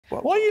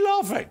Well, why are you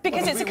laughing?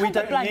 Because it's a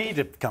comfort blanket. We don't need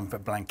a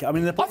comfort blanket. I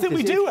mean, the point I think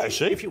we do,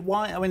 actually.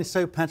 Why? I mean, it's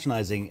so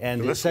patronising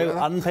and it's so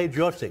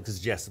unpatriotic to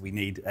suggest that we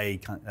need a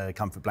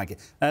comfort blanket.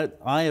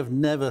 I have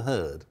never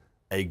heard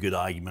a good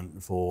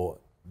argument for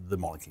the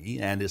monarchy,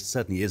 and it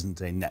certainly isn't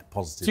a net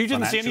positive. So you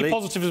didn't see any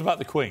positives about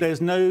the Queen?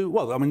 There's no...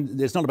 Well, I mean,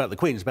 it's not about the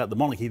Queen, it's about the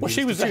monarchy. Well,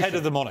 she was the head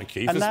of the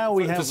monarchy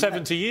for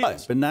 70 years.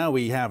 Right, but now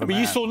we have... But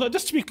you saw,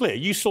 just to be clear,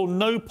 you saw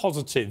no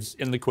positives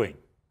in the Queen?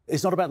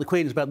 It's not about the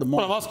Queen, it's about the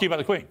monarchy. Well, I'm asking you about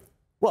the Queen.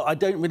 Well, I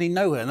don't really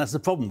know her, and that's the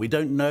problem. We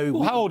don't know...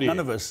 Well, how old are you? None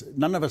of us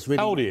really...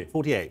 How old are you?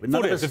 48. But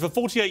 48. So for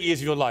 48 years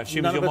of your life,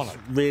 she was your monarch?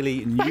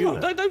 Really knew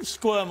her. Don't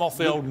squirm off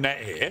the old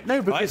net here. No,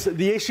 because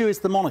the issue is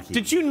the monarchy.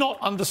 Did you not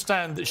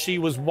understand that she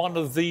was one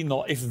of the,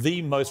 if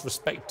the most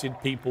respected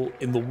people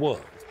in the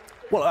world?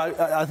 Well,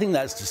 I think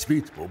that's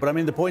disputable, but I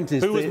mean, the point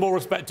is... Who was more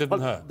respected than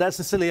her? That's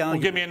a silly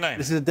argument. Well, give me a name.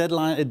 This is a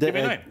deadline... Give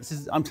me a name. This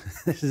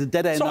is a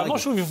dead-end So argument. I'm not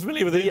sure if you're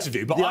familiar with the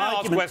interview, but I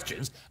ask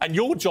questions, and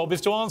your job is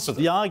to answer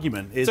them. The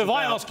argument is... So if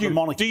I ask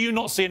you, do you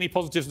not see any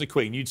positives in the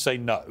Queen, you'd say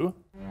no.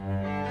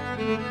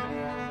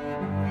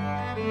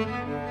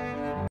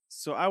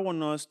 So I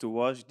want us to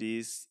watch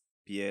this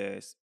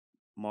Piers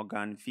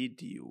Morgan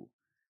video,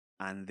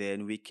 and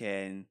then we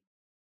can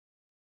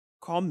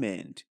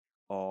comment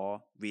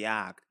or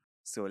react.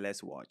 So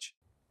let's watch.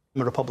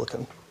 I'm a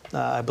Republican.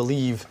 I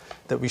believe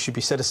that we should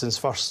be citizens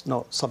first,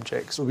 not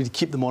subjects. So we'd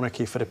keep the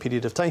monarchy for a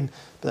period of time,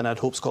 but then I'd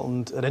hope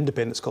Scotland, an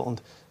independent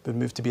Scotland, would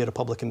move to be a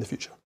republic in the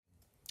future.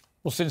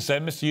 Well, since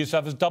then, Mr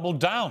Yousaf has doubled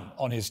down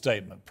on his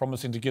statement,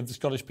 promising to give the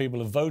Scottish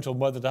people a vote on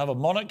whether to have a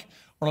monarch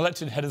or an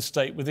elected head of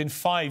state within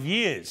 5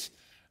 years.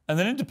 And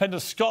then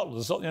independent Scotland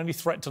is not the only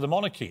threat to the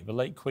monarchy. The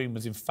late Queen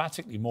was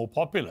emphatically more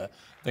popular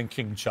than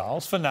King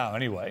Charles, for now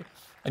anyway,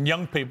 and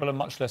young people are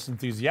much less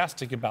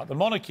enthusiastic about the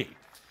monarchy.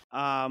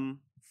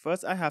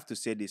 First, I have to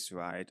say this,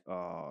 right?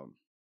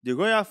 The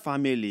royal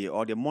family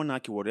or the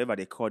monarchy, whatever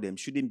they call them,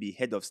 shouldn't be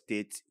head of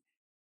state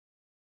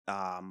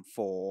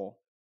for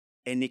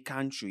any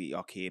country,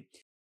 okay?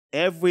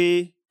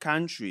 Every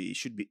country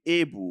should be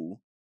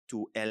able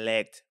to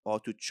elect or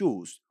to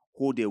choose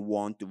who they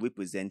want to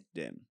represent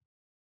them.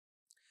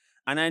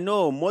 And I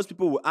know most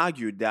people will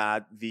argue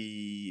that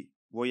the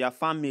royal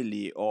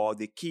family or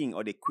the king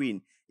or the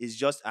queen is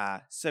just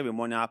a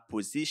ceremonial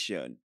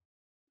position.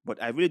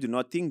 But I really do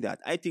not think that.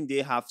 I think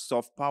they have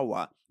soft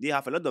power. They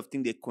have a lot of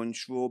things they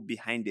control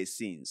behind the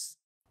scenes.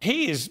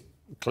 He is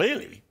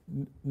clearly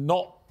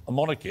not a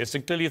monarchist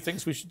and clearly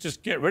thinks we should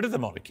just get rid of the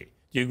monarchy.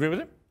 Do you agree with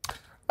him?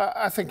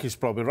 I think he's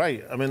probably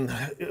right. I mean,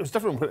 it was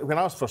different. When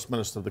I was First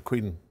Minister, the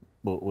Queen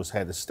was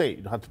head of state.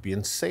 You had to be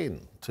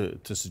insane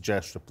to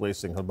suggest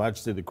replacing Her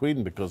Majesty the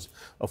Queen because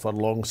of her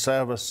long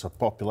service, her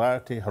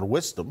popularity, her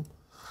wisdom.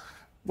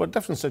 We're in a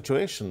different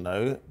situation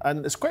now,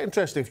 and it's quite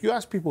interesting. If you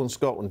ask people in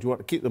Scotland, do you want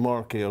to keep the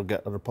monarchy or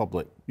get a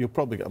republic, you'll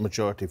probably get a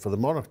majority for the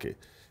monarchy.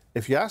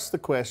 If you ask the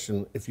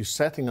question, if you're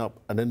setting up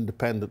an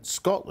independent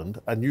Scotland,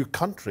 a new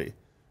country,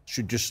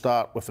 should you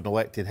start with an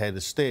elected head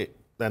of state,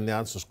 then the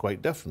answer's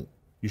quite different.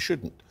 You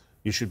shouldn't.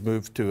 You should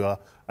move to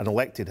an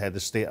elected head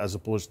of state as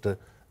opposed to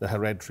the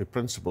hereditary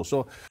principle.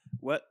 So,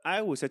 well,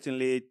 I would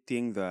certainly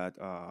think that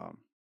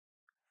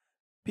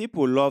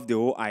people love the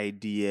whole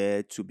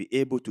idea to be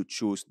able to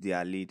choose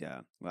their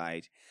leader,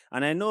 right?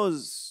 And I know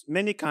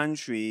many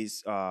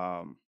countries,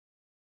 the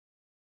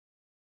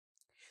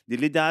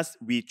leaders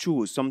we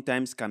choose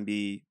sometimes can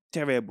be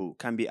terrible,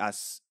 can be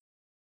as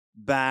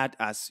bad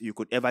as you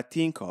could ever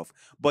think of.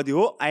 But the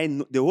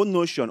whole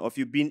notion of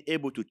you being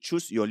able to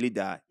choose your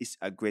leader is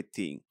a great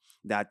thing.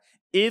 That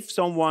if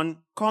someone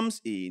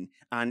comes in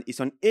and is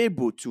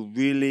unable to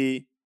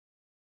really,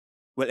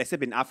 well,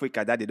 except in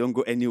Africa that they don't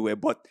go anywhere,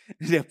 but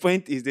the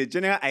point is, the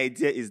general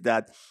idea is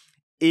that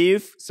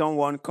if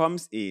someone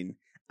comes in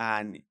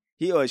and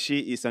he or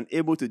she is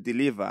unable to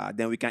deliver,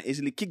 then we can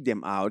easily kick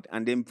them out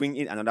and then bring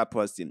in another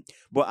person.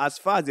 But as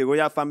far as the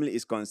royal family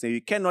is concerned,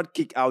 you cannot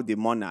kick out the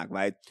monarch,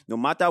 right? No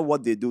matter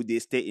what they do, they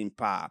stay in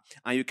power.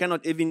 And you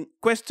cannot even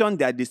question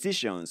their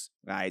decisions,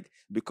 right?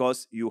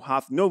 Because you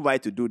have no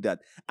right to do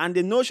that. And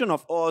the notion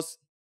of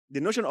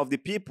the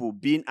people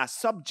being a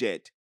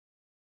subject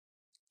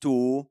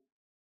to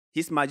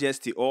His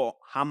Majesty or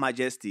Her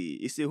Majesty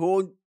is a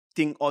whole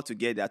thing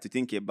altogether to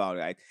think about,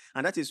 right?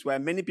 And that is why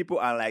many people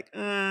are like,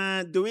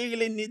 do we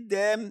really need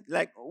them?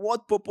 Like,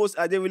 what purpose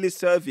are they really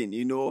serving?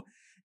 You know,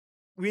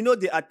 we know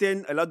they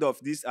attend a lot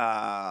of these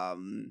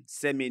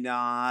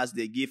seminars,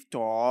 they give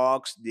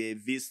talks, they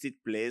visit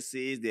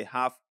places, they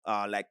have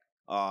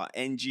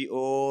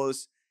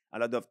NGOs, a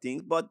lot of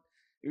things. But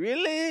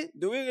really,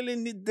 do we really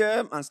need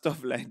them and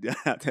stuff like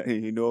that?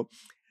 You know,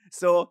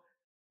 so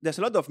there's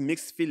a lot of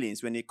mixed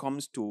feelings when it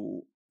comes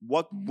to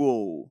what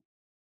role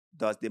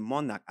does the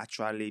monarch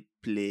actually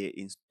play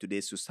in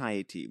today's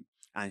society?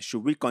 And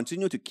should we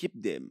continue to keep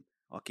them?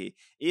 Okay,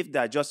 if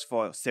they're just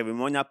for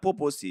ceremonial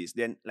purposes,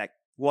 then like,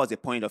 what's the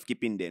point of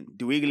keeping them?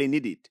 Do we really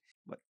need it?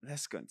 But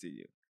let's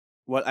continue.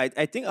 Well,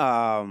 I think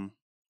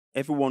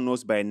everyone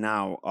knows by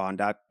now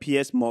that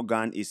Piers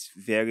Morgan is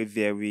very,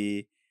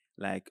 very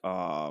like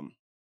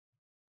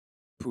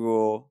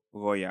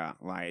pro-royal,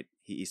 right?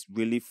 He is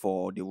really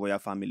for the royal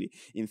family.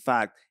 In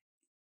fact,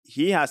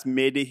 he has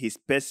made it his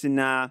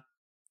personal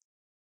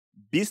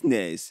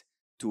business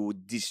to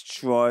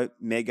destroy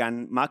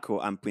Meghan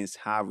Markle and Prince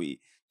Harry,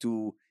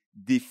 to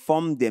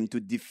deform them, to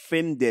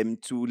defame them,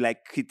 to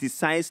like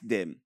criticize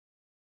them.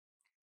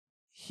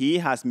 He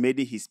has made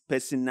it his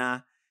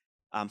personal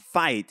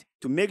fight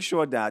to make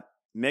sure that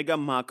Meghan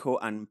Markle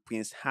and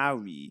Prince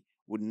Harry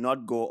would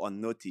not go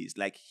unnoticed.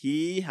 Like,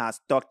 he has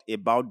talked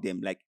about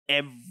them like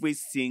every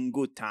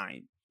single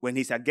time. When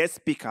he's a guest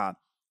speaker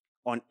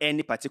on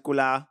any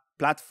particular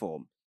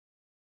platform,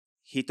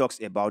 he talks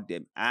about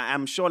them.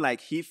 I'm sure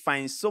like he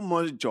finds so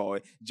much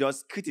joy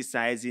just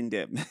criticizing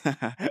them.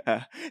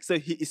 So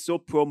he is so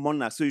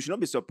pro-monarch. So you should not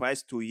be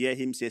surprised to hear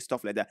him say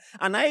stuff like that.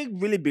 And I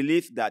really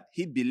believe that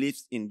he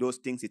believes in those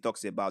things he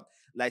talks about.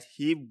 Like,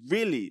 he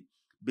really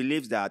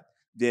believes that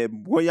the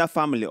royal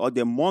family or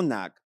the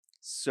monarch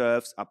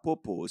serves a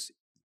purpose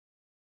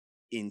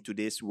in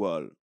today's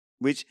world,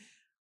 which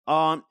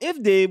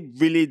if they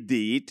really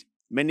did,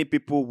 many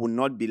people would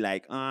not be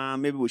like,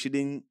 maybe we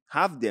shouldn't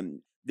have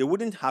them. There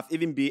wouldn't have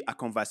even be a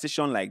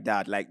conversation like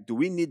that. Like, do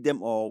we need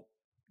them or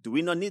do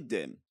we not need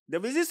them?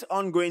 There is this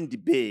ongoing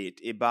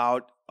debate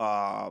about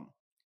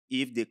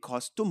if they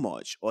cost too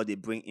much or they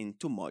bring in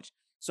too much.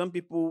 Some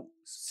people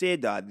say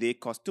that they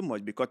cost too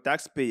much because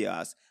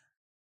taxpayers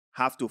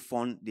have to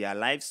fund their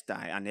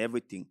lifestyle and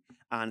everything.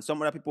 And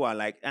some other people are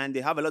like, and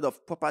they have a lot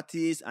of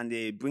properties and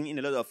they bring in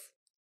a lot of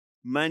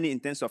money in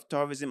terms of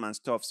tourism and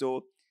stuff.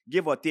 So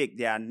give or take,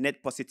 they are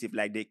net positive.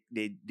 Like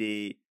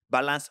they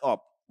balance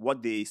up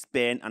what they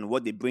spend and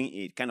what they bring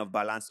in, kind of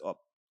balance up.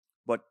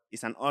 But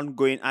it's an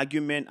ongoing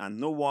argument and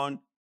no one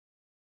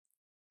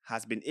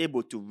has been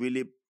able to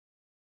really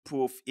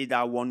prove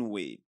either one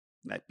way.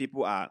 Like,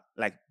 people are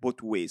like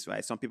both ways,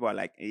 right? Some people are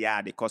like,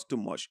 yeah, they cost too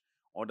much.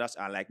 Others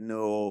are like,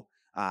 no,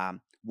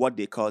 what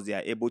they cost, they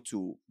are able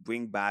to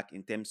bring back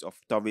in terms of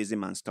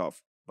tourism and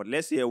stuff. But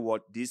let's hear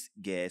what this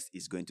guest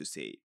is going to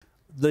say.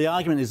 The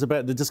argument is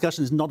about, the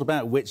discussion is not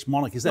about which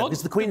monarch is there,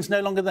 because the Queen's no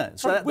longer there.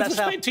 So with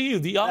respect to you,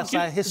 the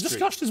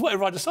discussion is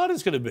whatever I decided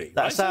it's going to be.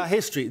 That's our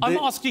history. I'm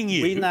asking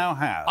you. We now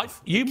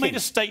have. You made a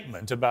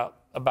statement about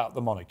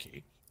the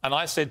monarchy, and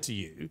I said to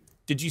you,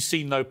 did you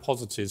see no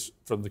positives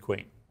from the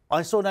Queen?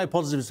 I saw no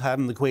positives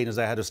having the Queen as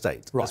a head of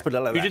state. Right. Let's put it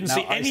like that. You didn't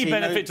see any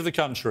benefit to the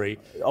country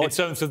in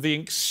terms of the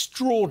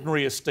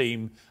extraordinary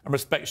esteem and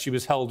respect she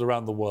was held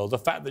around the world. The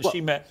fact that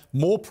she met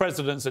more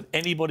presidents than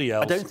anybody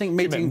else. I don't think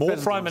meeting more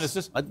prime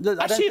ministers.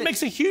 Actually, it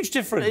makes a huge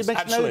difference. It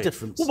makes no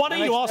difference. Well, why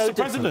don't you ask the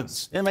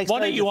presidents? Why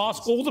don't you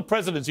ask all the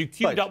presidents who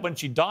queued up when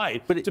she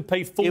died to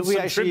pay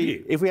fulsome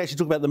tribute? If we actually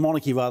talk about the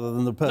monarchy rather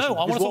than the person. No,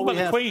 I want to talk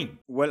about the Queen.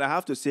 Well, I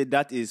have to say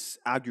that is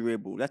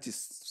arguable. That is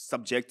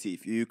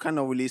subjective. You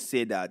cannot really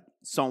say that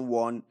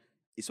someone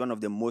is one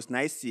of the most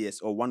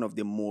nicest or one of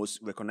the most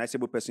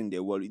recognizable person in the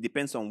world. It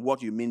depends on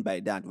what you mean by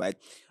that, right?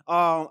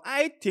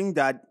 I think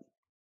that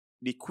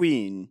the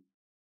Queen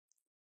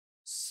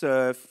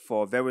served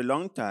for a very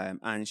long time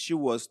and she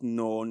was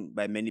known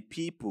by many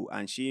people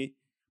and she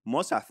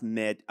must have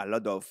met a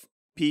lot of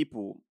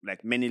people,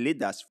 like many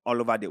leaders all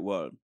over the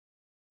world.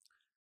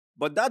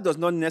 But that does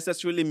not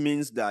necessarily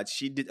mean that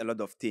she did a lot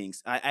of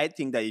things. I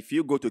think that if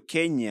you go to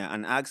Kenya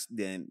and ask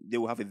them, they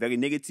will have a very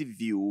negative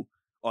view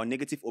or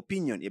negative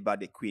opinion about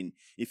the Queen.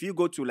 If you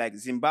go to like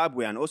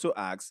Zimbabwe and also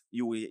ask,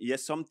 you will hear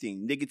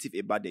something negative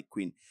about the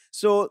Queen.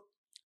 So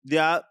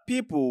there are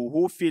people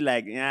who feel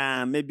like,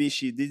 maybe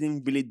she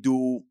didn't really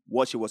do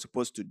what she was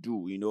supposed to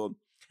do, you know.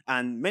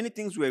 And many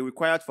things were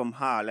required from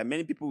her. Like,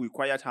 many people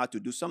required her to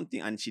do something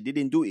and she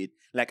didn't do it.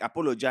 Like,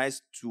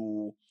 apologize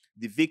to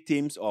the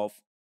victims of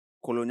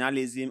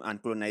colonialism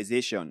and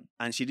colonization.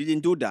 And she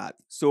didn't do that.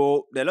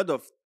 So there are a lot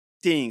of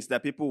things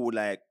that people would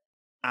like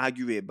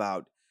argue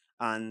about.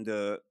 And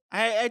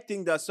I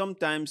think that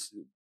sometimes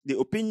the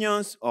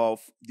opinions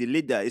of the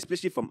leader,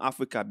 especially from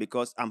Africa,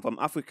 because I'm from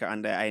Africa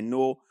and I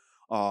know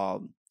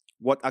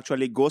what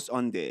actually goes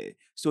on there.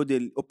 So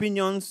the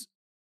opinions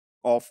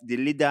of the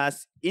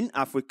leaders in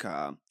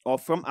Africa or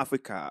from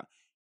Africa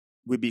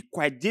will be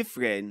quite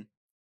different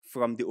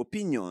from the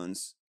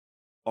opinions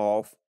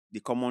of the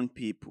common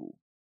people.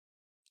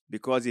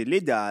 Because the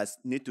leaders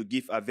need to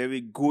give a very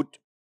good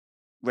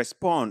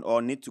response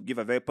or need to give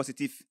a very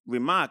positive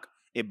remark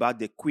about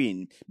the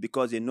Queen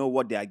because they know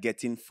what they are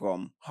getting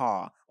from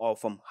her or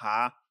from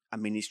her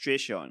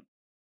administration.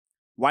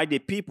 Why the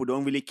people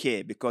don't really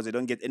care because they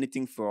don't get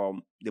anything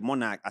from the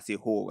monarch as a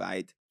whole,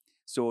 right?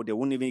 So they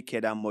won't even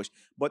care that much.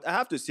 But I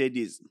have to say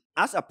this,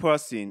 as a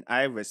person,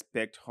 I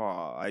respect her.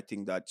 I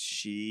think that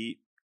she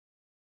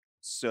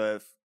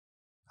served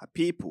her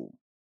people.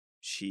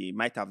 She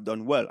might have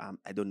done well.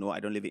 I don't know. I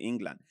don't live in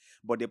England.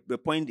 But the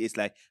point is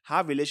like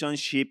her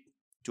relationship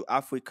to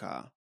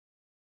Africa,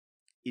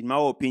 in my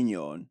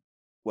opinion,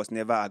 was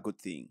never a good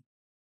thing.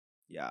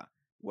 Yeah,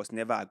 was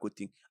never a good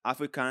thing.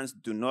 Africans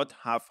do not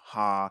have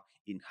her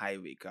in high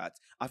regard.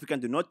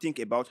 Africans do not think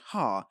about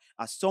her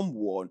as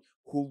someone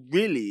who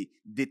really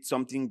did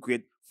something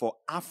great for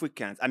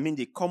Africans. I mean,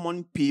 the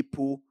common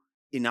people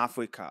in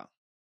Africa.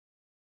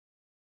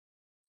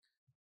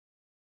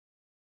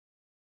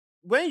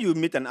 when you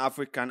meet an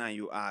African and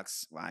you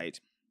ask, right,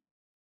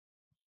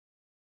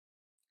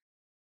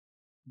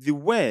 the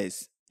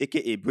West,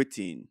 aka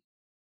Britain,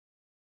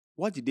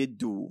 what did they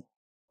do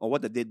or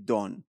what have they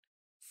done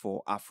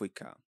for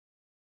Africa?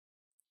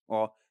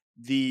 Or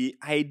the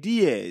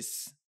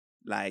ideas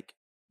like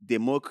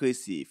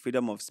democracy,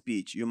 freedom of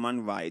speech,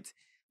 human rights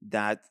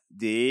that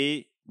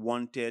they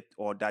wanted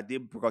or that they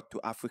brought to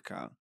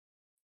Africa,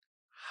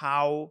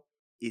 how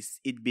is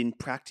it being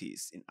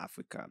practiced in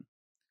Africa?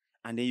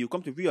 And then you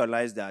come to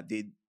realize that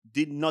they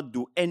did not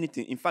do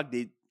anything. In fact,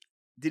 they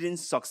didn't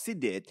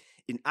succeed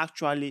in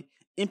actually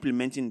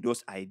implementing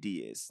those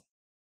ideas.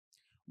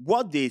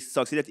 What they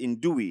succeeded in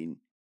doing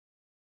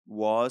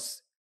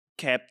was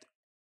kept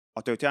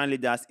authoritarian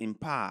leaders in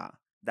power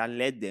that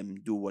let them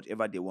do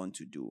whatever they want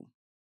to do.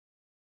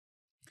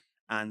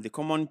 And the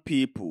common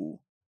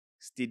people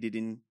still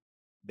didn't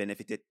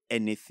benefit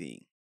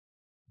anything.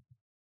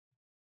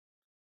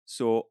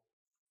 So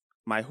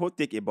my whole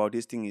take about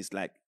this thing is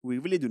like, we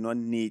really do not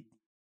need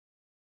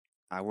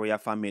a royal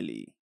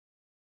family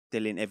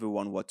telling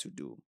everyone what to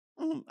do.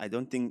 I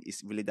don't think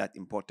it's really that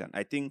important.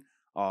 I think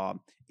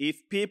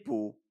if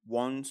people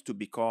want to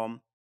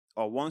become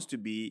or wants to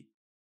be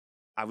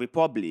a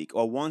republic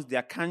or wants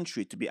their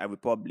country to be a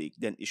republic,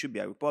 then it should be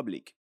a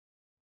republic.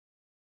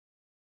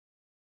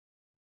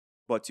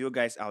 But you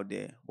guys out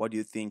there, what do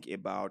you think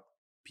about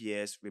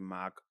Piers'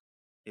 remark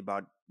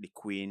about the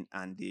Queen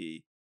and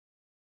the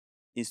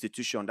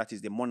institution that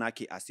is the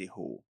monarchy as a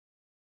whole?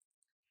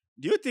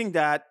 Do you think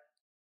that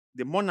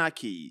the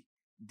monarchy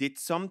did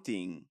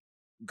something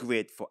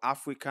great for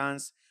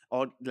Africans,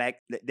 or like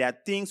there are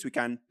things we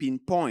can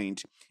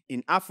pinpoint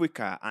in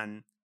Africa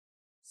and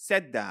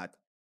said that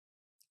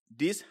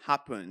this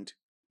happened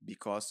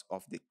because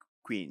of the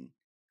Queen?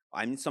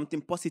 I mean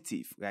something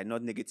positive, right?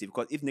 Not negative.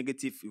 Because if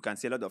negative, you can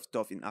say a lot of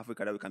stuff in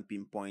Africa that we can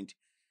pinpoint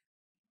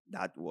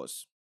that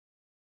was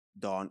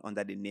done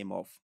under the name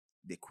of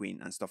the Queen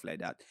and stuff like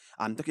that.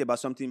 I'm talking about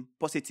something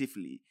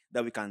positively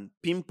that we can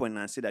pinpoint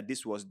and say that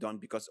this was done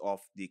because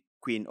of the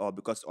Queen or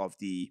because of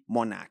the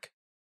monarch.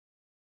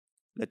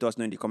 Let us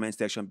know in the comment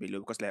section below,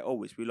 because like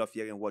always, we love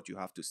hearing what you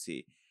have to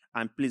say.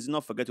 And please do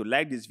not forget to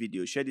like this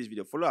video, share this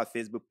video, follow our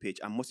Facebook page,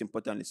 and most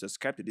importantly,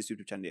 subscribe to this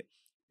YouTube channel,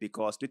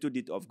 because little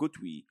bit of good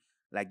we,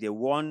 like the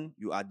one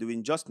you are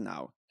doing just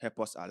now, help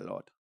us a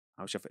lot.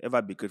 I shall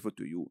forever be grateful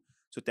to you.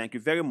 So thank you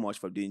very much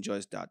for doing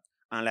just that.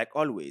 And like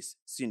always,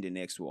 see you in the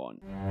next one.